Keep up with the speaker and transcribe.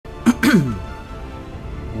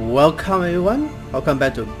Welcome everyone, welcome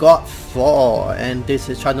back to Godfall, and this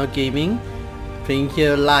is Channel Gaming, playing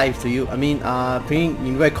here live to you, playing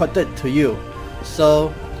in recorded to you.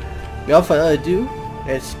 So, without further ado,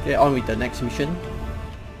 let's get on with the next mission.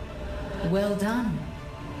 Well done.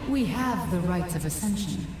 We have the rites of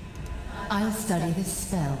ascension. I'll study this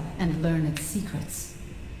spell and learn its secrets.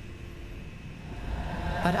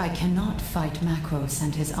 But I cannot fight Macros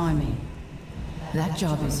and his army. That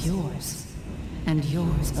job is yours, and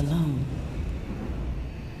yours alone.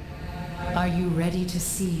 Are you ready to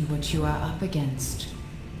see what you are up against?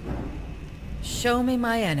 Show me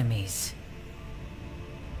my enemies.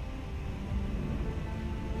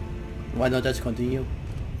 Why not just continue?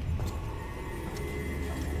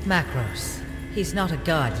 Macros. He's not a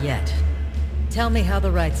god yet. Tell me how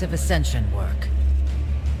the rites of ascension work.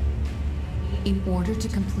 In order to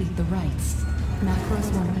complete the rites,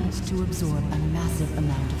 Macros will need to absorb a massive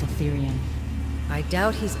amount of Ethereum. I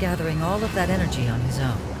doubt he's gathering all of that energy on his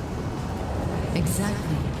own.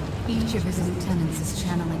 Exactly. Each of his lieutenants is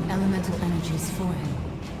channeling elemental energies for him.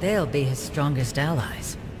 They'll be his strongest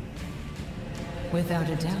allies. Without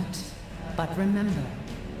a doubt. But remember,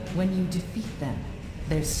 when you defeat them,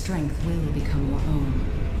 their strength will become your own.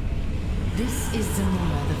 This is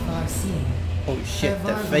Zenun the Farseeing. Oh shit,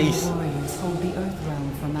 the face. Warriors hold the Earth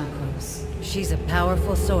realm for Macros. She's a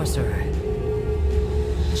powerful sorcerer.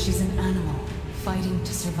 She's an animal, fighting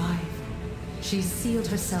to survive. She's sealed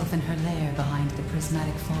herself in her lair behind the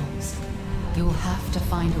prismatic falls. You'll have to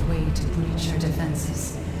find a way to breach her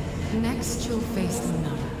defenses. Next, you'll face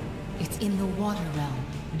Lunara. It's in the water realm,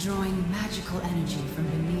 drawing magical energy from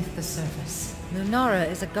beneath the surface. Lunara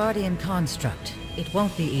is a guardian construct. It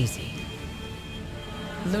won't be easy.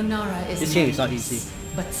 Lunara This game is not nice, easy.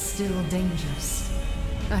 but still dangerous.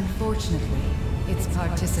 Unfortunately, its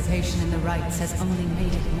participation in the rites has only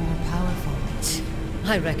made it more powerful.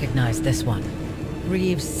 I recognize this one.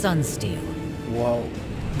 Greaves Sunsteel. Wow.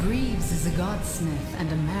 Greaves is a godsmith and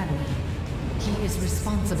a madman. He is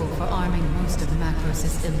responsible for arming most of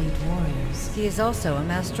Macros' elite warriors. He is also a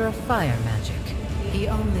master of fire magic. He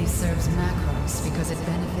only serves Macros because it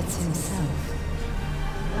benefits himself.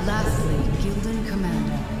 Lastly, Gildan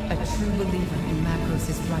Commander, a true believer in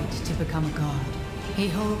Macros' right to become a god. He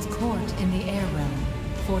holds court in the air realm,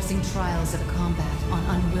 forcing trials of combat on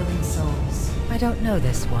unwilling souls. I don't know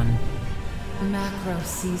this one. Macros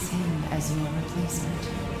sees him as your replacement.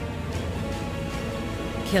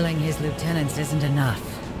 Killing his lieutenants isn't enough.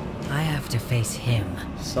 I have to face him.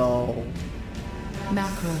 So,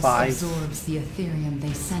 Macros absorbs the Ethereum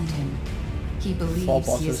they send him. He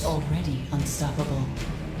believes he is already unstoppable.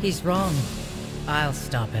 He's wrong. I'll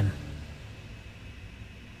stop him.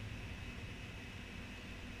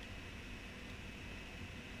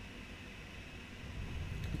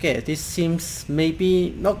 okay, this seems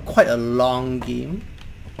maybe not quite a long game,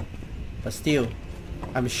 but still,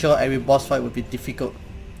 I'm sure every boss fight will be difficult.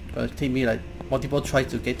 It'll take me like multiple tries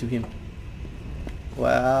to get to him.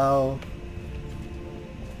 Well,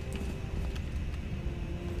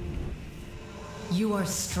 you are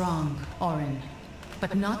strong, Orin,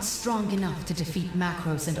 but not strong enough to defeat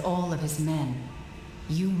Macros and all of his men.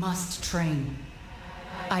 You must train.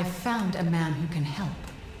 I've found a man who can help.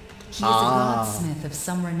 He is a godsmith of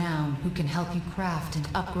some renown who can help you craft and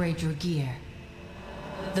upgrade your gear.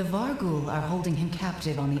 The Varghul are holding him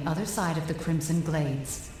captive on the other side of the Crimson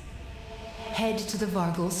Glades. Head to the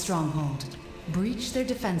Varghul stronghold, breach their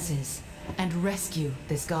defenses, and rescue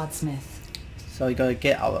this godsmith. so we gotta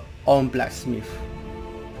get our own blacksmith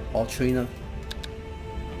or trainer.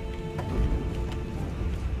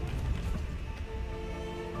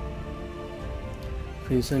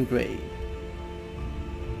 Crimson Grey.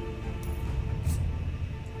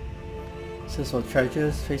 Search for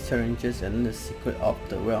treasures, face challenges, and learn the secret of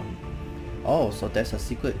the realm. Oh, so that's a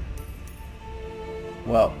secret.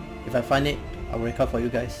 Well, if I find it, I'll record for you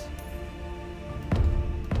guys.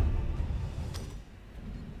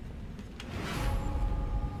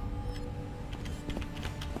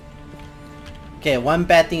 Okay, one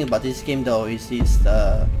bad thing about this game though is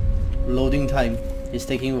the loading time. It's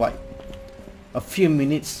taking what, a few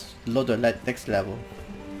minutes to load the next level.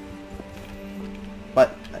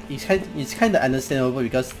 But it's kind of understandable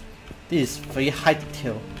because this is very high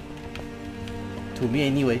detail. To me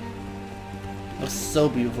anyway. It looks so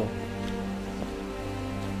beautiful.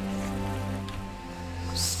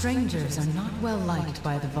 Strangers are not well liked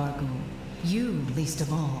by the Varghul. You least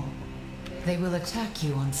of all. They will attack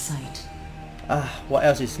you on sight. What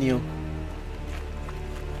else is new?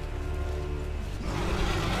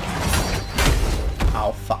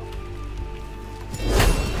 Oh fuck.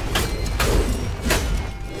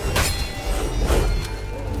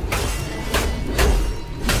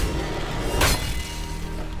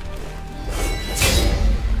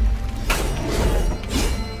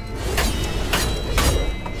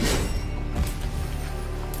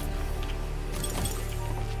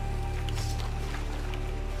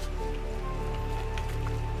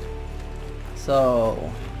 So,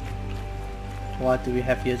 what do we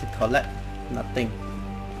have here to collect? Nothing.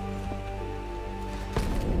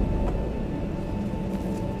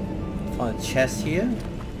 Found a chest here.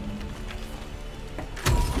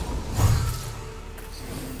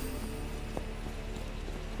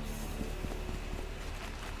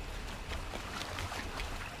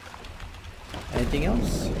 Anything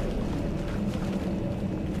else?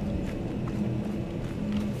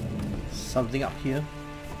 Something up here.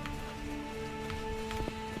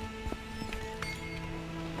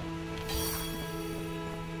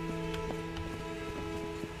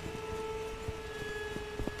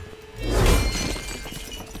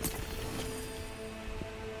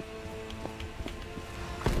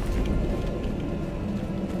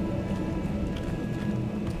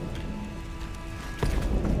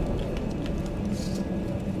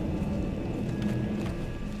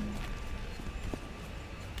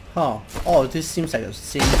 Huh. Oh, this seems like the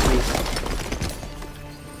same place.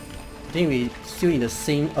 I think we still in the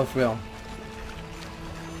same Earth realm.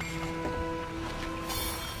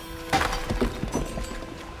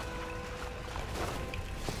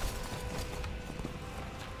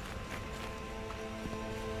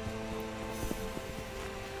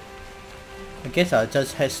 I guess I'll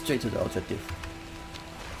just head straight to the objective.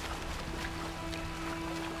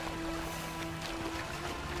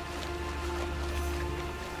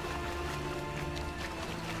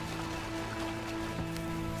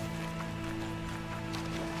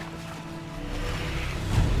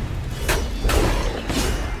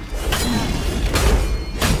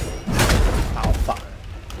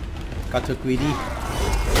 Got too greedy.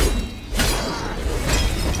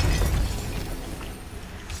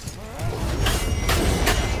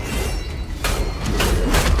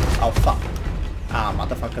 Oh fuck. Ah,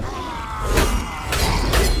 motherfucker.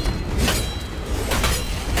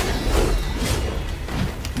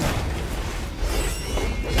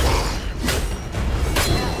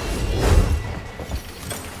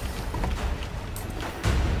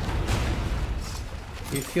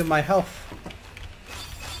 Refill my health.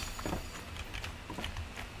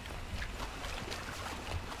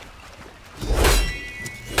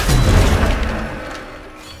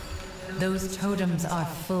 Those totems are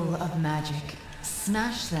full of magic.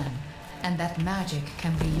 Smash them, and that magic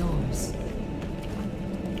can be yours.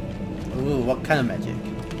 Ooh, what kind of magic?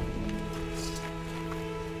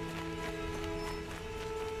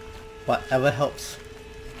 Whatever helps.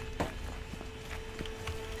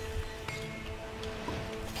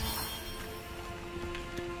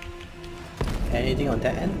 Anything on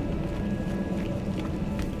that end?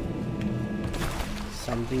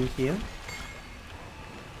 Something here?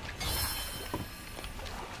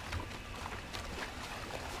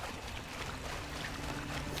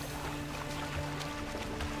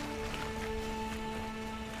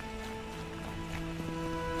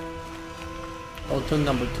 Auto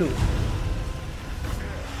number 2.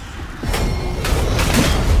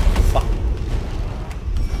 Fuck.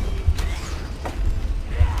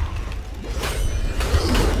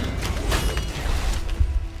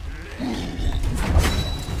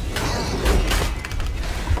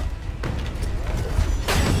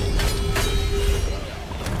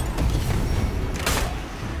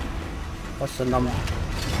 What's the number?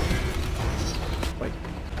 Wait.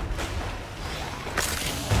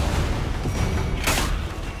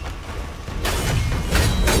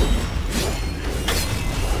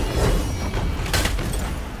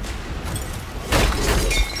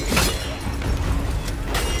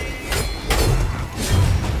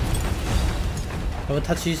 I haven't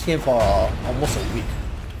touched this game for almost a week.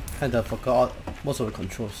 Kinda forgot most of the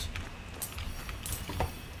controls.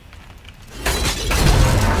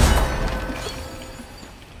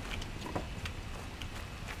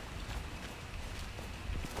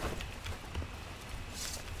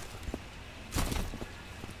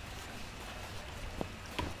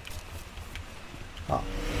 Ah,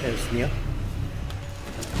 there's Neil.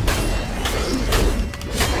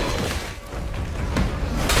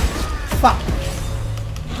 Fuck!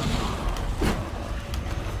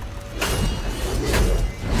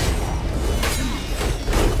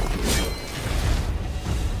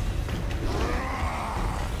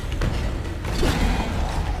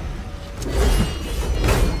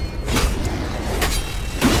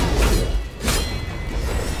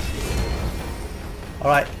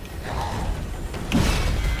 Alright.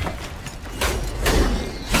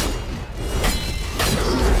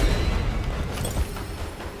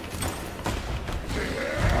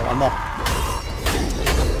 Oh, one more.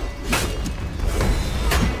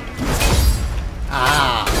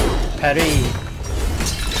 Ah, parry.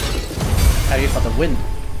 Parry for the win.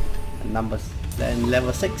 And numbers. Then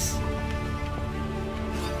level 6.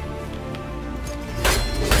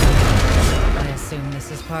 assume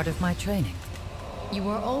this is part of my training. You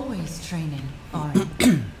are always training,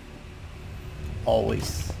 Orin.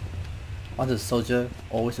 Always. Once a soldier,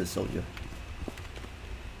 always a soldier.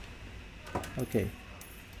 Okay.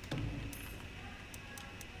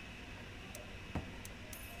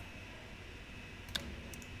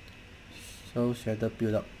 So shadow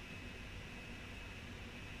build up.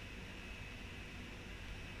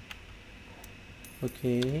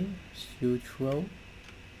 Okay, neutral.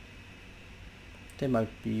 That might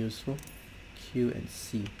be useful. Q and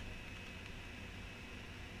C.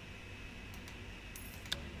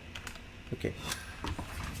 Okay.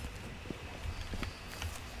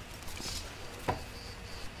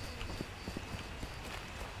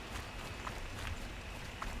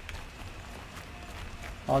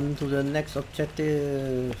 On to the next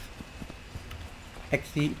objective.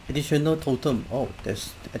 Additional totem. Oh,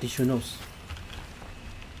 there's additionals.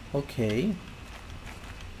 Okay.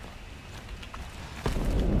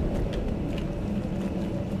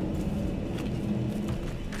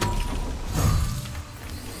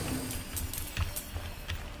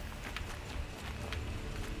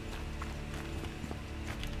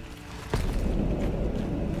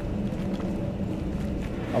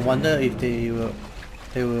 I wonder if they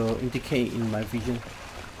will indicate in my vision.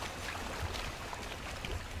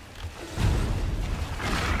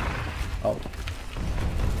 Oh.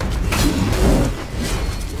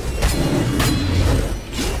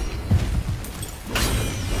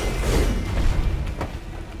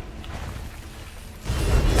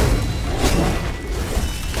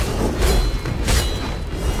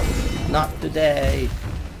 Not today.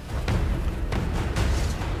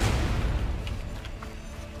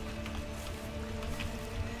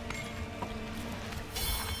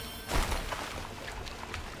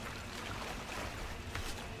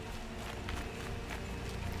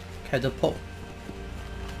 Catapult.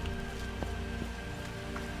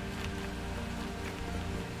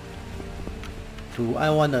 Do I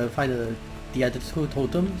want to find the other two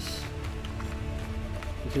totems?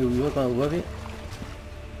 Okay, we were gonna work it.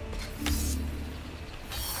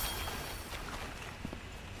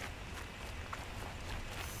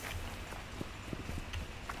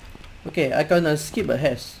 Okay, I'm gonna skip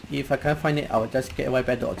ahead. If I can't find it, I'll just get right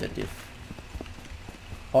back to objective.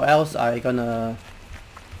 Or else I'm gonna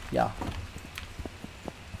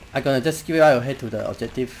I'm gonna just skip right ahead to the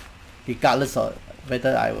objective regardless of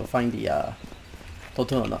whether I will find the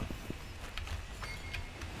totem or not.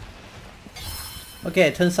 Okay,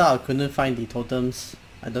 it turns out I couldn't find the totems.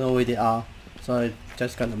 I don't know where they are, so I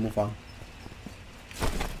just gonna move on.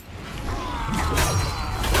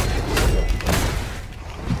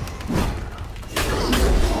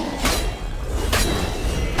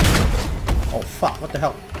 Oh fuck, what the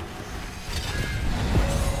hell?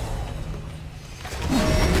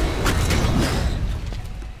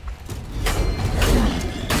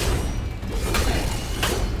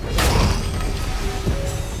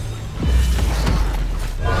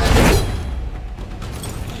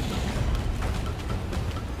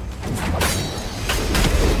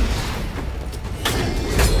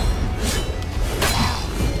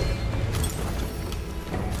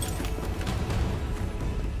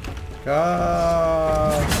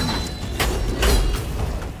 God.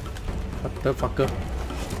 What the fucker?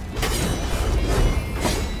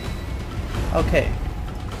 Okay.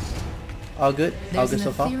 All good? All good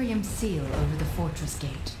so far? There's an Ethereum seal over the fortress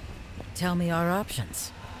gate. Tell me our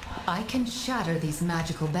options. I can shatter these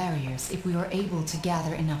magical barriers if we are able to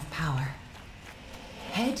gather enough power.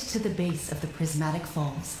 Head to the base of the prismatic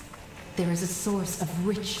falls. There is a source of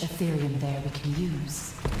rich Ethereum there we can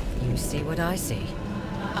use. You see what I see.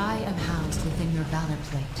 I am housed within your valor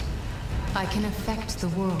plate. I can affect the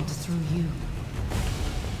world through you.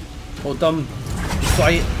 Totem,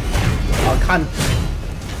 destroy it. I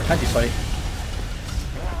can't destroy it.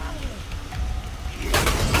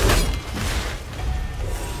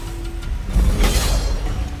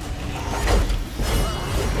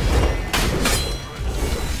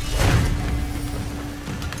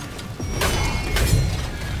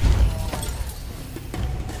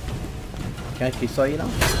 Can I destroy it now?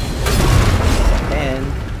 And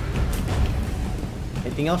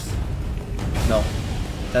anything else? No.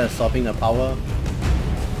 That's absorbing the power.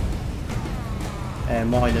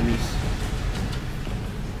 And more enemies.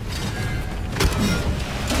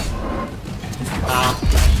 Ah!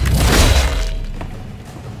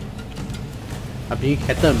 I'm being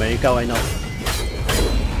Captain America right now.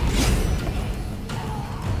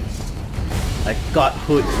 Like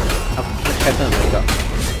Godhood of Captain America.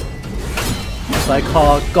 So I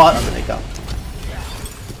call God America.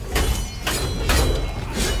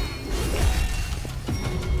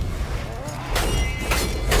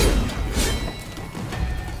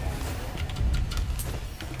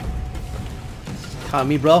 Come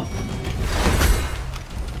me, bro.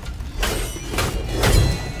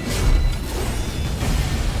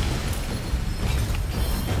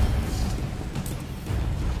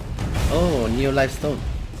 Oh, new life stone.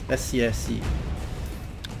 Let's see, let's see.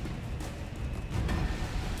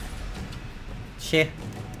 Shit.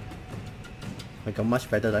 I got much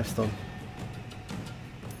better life stone.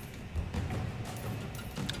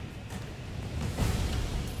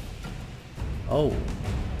 Oh.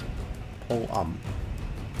 Oh,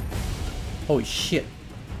 holy shit.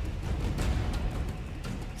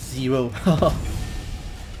 0.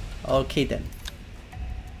 Okay then.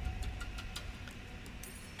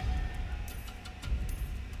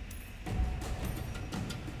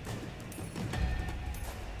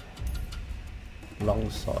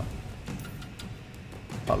 Longsword.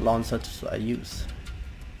 What longsword should I use?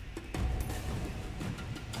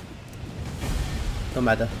 No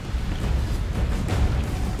matter.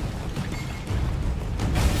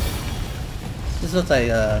 This looks like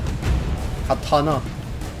a katana.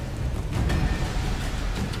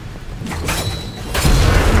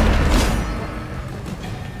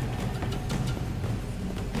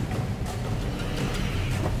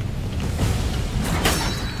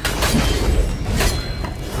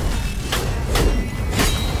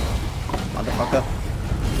 Motherfucker.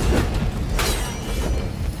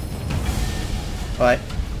 Alright.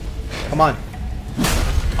 Come on.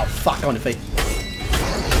 Oh fuck, on the face.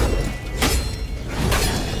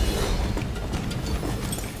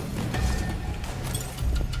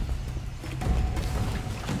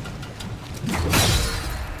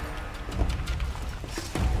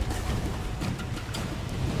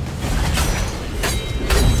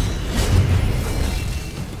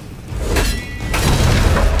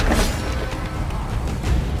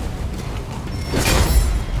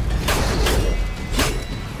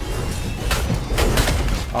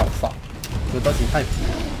 Oh fuck. Good dodge in time.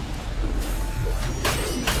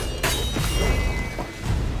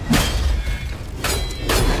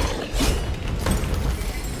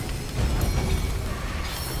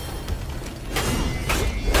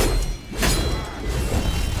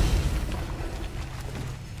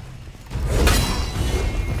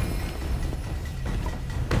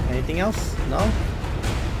 Anything else? No?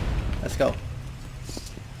 Let's go.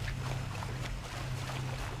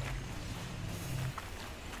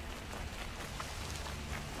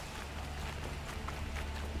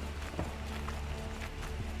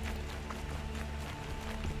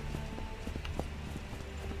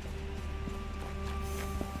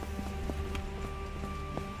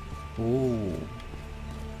 Ooh.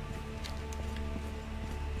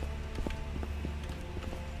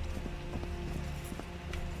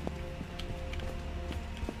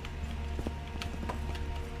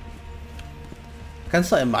 I can't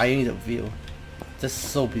stop admiring the view. Just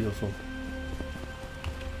so beautiful.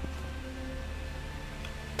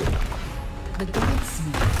 The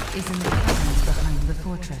guardsmith is in the caverns behind the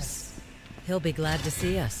fortress. He'll be glad to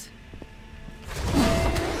see us.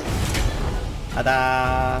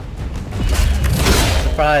 Ta-da!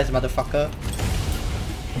 Surprise, motherfucker!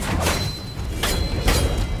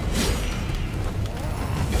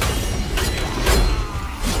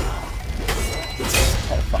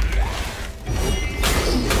 Oh fuck.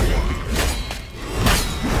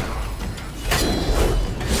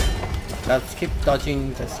 Let's keep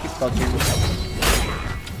dodging, let's keep dodging.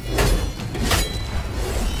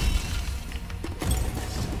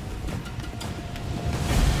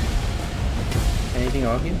 Anything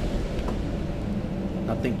around here?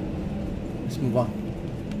 Nothing. Let's move on.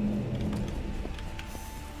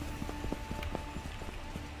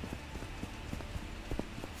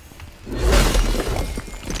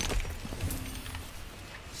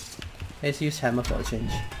 Let's use hammer for a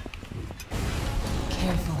change.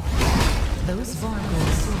 Careful. Those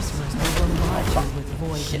Vargold sorcerers will bombard you with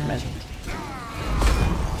void Shit, magic. man.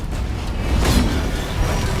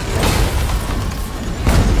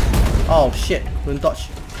 Oh shit, couldn't dodge.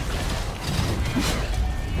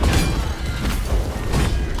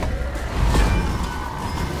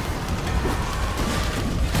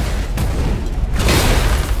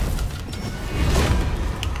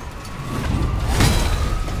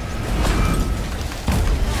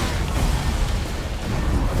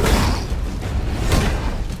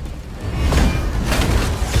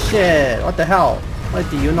 Shit, what the hell? Why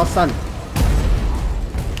did you not stun?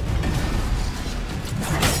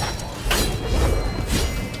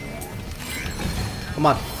 Come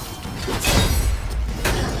on.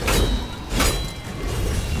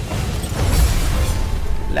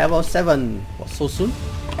 Level 7. What, so soon?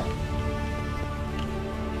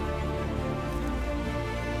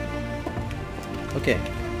 Okay.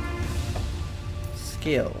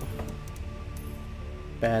 Skill.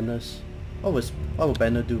 Banners. What will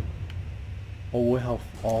banner do? Over health.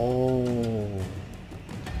 Oh,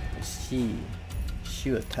 I see.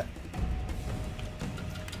 Shield attack.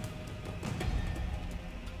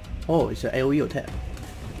 Oh, it's an AoE attack.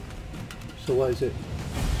 So what is it?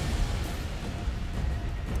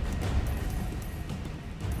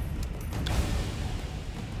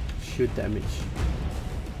 Shield damage.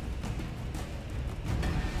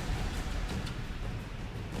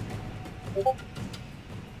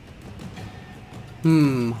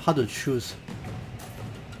 How to choose?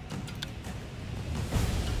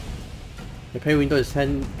 The play window is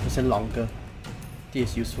 10% longer. This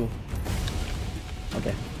is useful.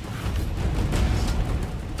 Okay.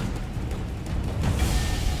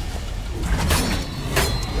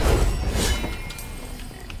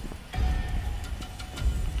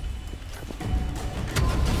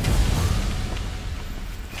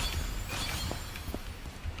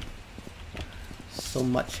 So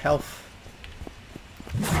much health.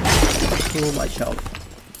 So much health.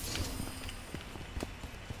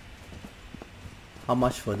 How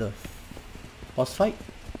much further? Boss fight?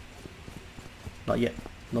 Not yet.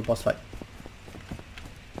 No boss fight.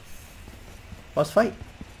 Boss fight?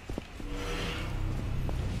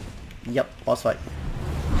 Yep, boss fight.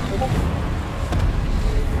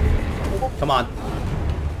 Come on.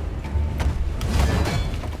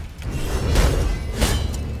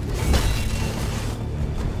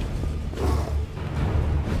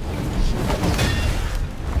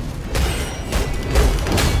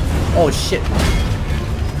 Oh shit.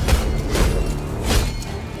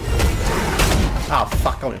 Ah,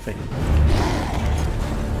 fuck, on your face.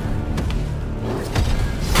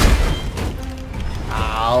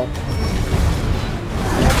 Ow.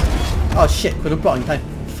 Oh shit, couldn't block in time.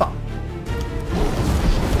 Fuck.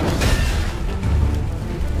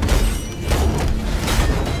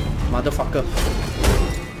 Motherfucker.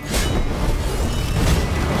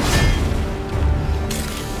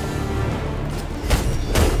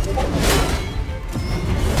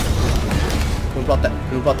 Couldn't block that,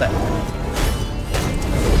 couldn't block that.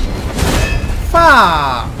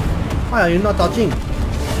 Fuck! Why are you not dodging?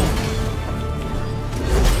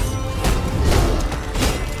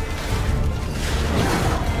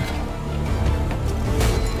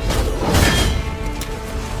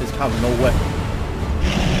 This come from nowhere.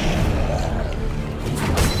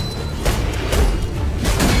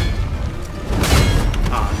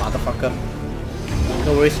 Ah, motherfucker.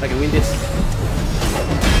 No worries, I can win this.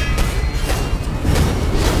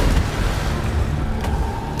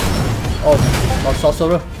 Oh, not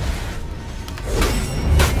sorcerer.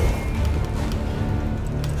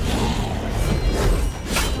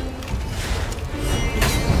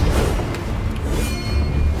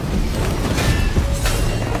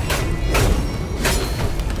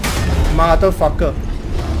 Motherfucker.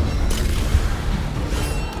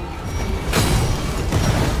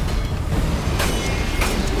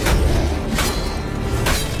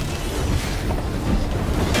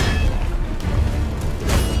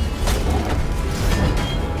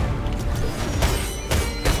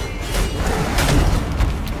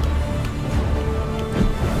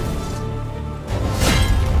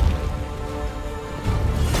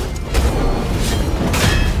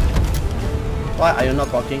 Why are you not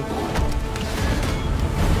blocking?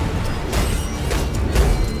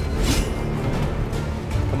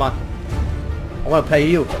 Come on. I want to play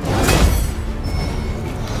you.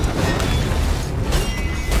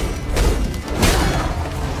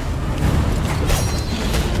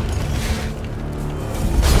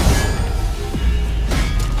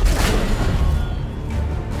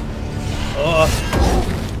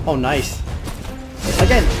 Oh, nice.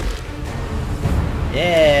 Again.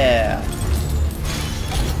 Yeah.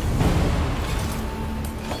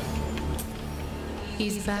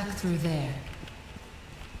 He's back through there.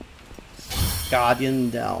 Guardian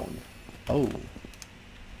down. Oh.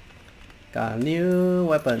 Got a new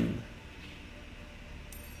weapon.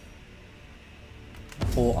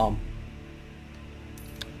 Forearm.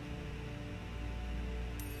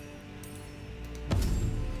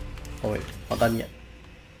 Oh wait, not done yet.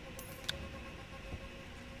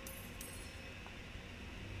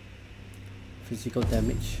 Physical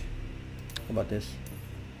damage. How about this?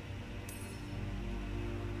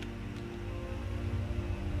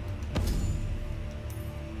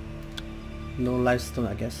 No lifestone,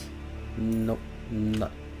 I guess. Nope,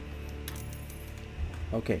 not.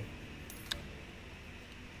 Okay.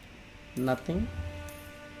 Nothing.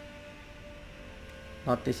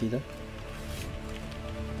 Not this either.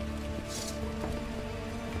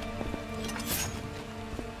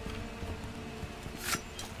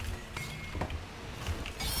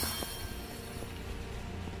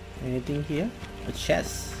 Anything here? A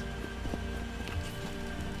chest.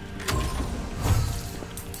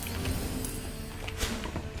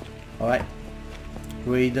 Alright.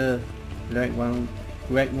 Raider rank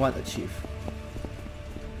 1 achieved.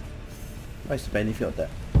 What's the benefit of that?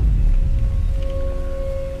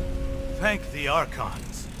 Thank the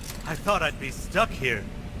Archons. I thought I'd be stuck here.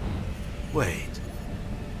 Wait.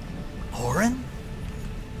 Orin?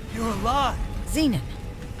 You're alive! Zenun,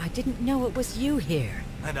 I didn't know it was you here.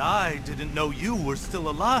 And I didn't know you were still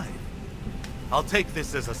alive. I'll take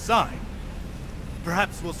this as a sign.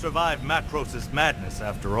 Perhaps we'll survive Macros' madness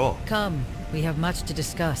after all. Come, we have much to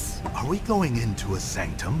discuss. Are we going into a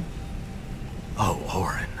sanctum? Oh,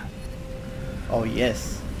 Orin. Oh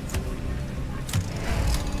yes.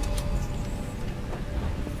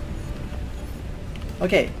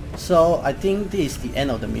 Okay, so I think this is the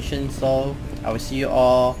end of the mission, so I will see you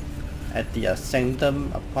all at the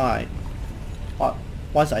sanctum apply.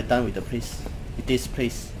 Once I'm done with the place, with this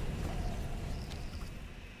place.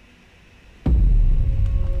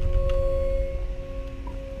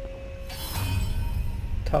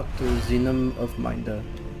 Talk to Zenun Earthminder.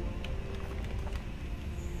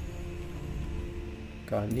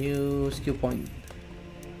 Got a new skill point.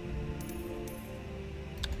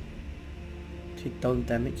 Take down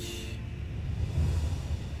damage.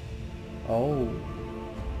 Oh.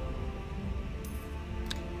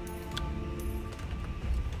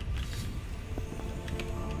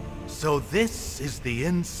 So this is the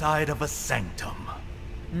inside of a sanctum.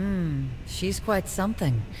 She's quite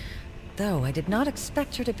something. Though I did not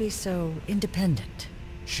expect her to be so independent.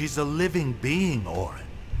 She's a living being, Orin.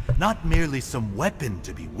 Not merely some weapon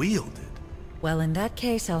to be wielded. Well, in that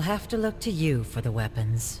case, I'll have to look to you for the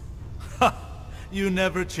weapons. Ha! You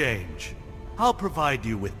never change. I'll provide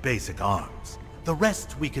you with basic arms. The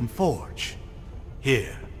rest we can forge.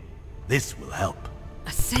 Here, this will help.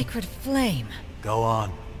 A sacred flame. Go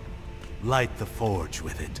on. Light the forge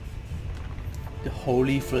with it. The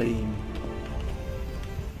holy flame.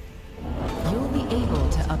 You'll be able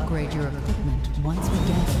to upgrade your equipment once we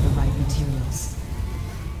gather the right materials.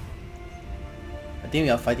 I think we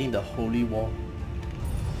are fighting the holy war.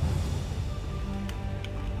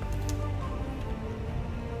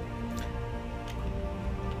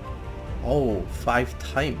 Oh, 5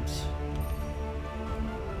 times.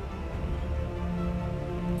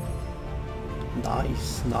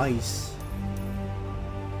 Nice, nice.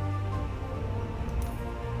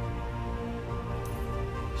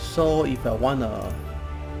 So if I wanna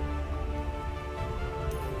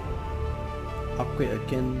upgrade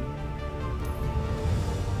again,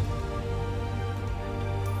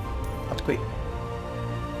 upgrade.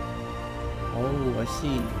 Oh, I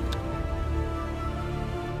see.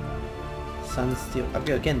 Sun Steel,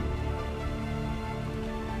 upgrade again.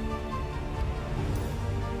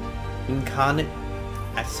 Incarnate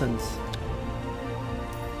Essence.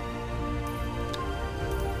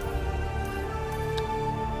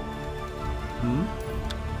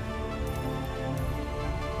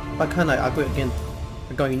 Why can't I upgrade again?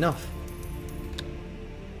 I got enough.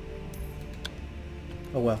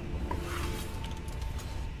 Oh well.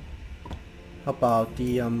 How about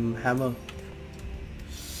the hammer?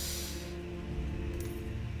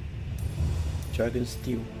 Dragon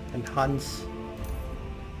Steel. Enhance.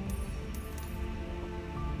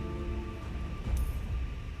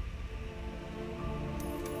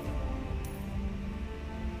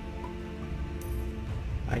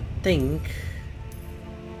 I think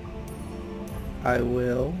I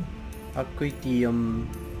will upgrade the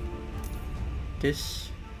this,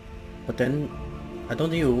 but then I don't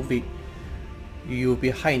think it will be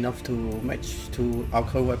high enough to match to our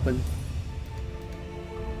current weapon.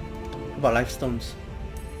 How about life stones?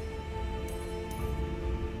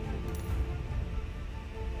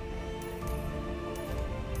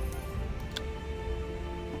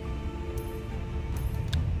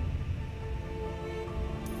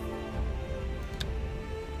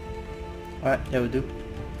 Alright, that will do.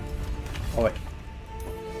 Alright.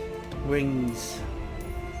 Rings.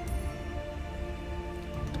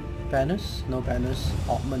 Banners? No banners.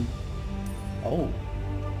 Ornament. Oh.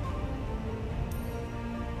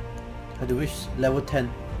 I do wish level 10.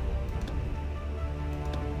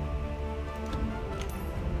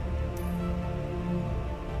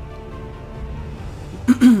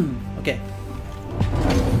 Okay.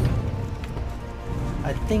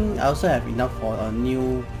 I think I also have enough for a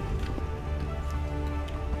new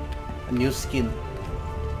skin.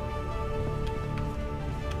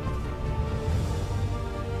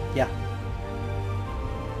 Yeah.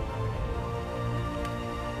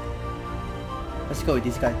 Let's go with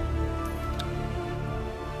this guy.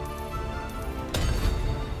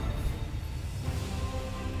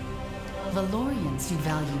 Valorians who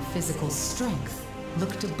value physical strength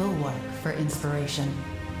look to Bulwark for inspiration.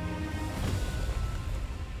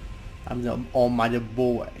 I'm the almighty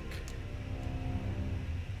Bulwark.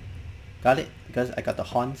 Got it? Because I got the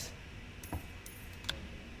horns.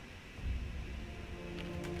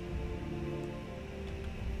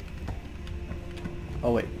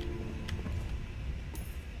 Oh wait.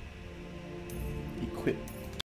 Equip.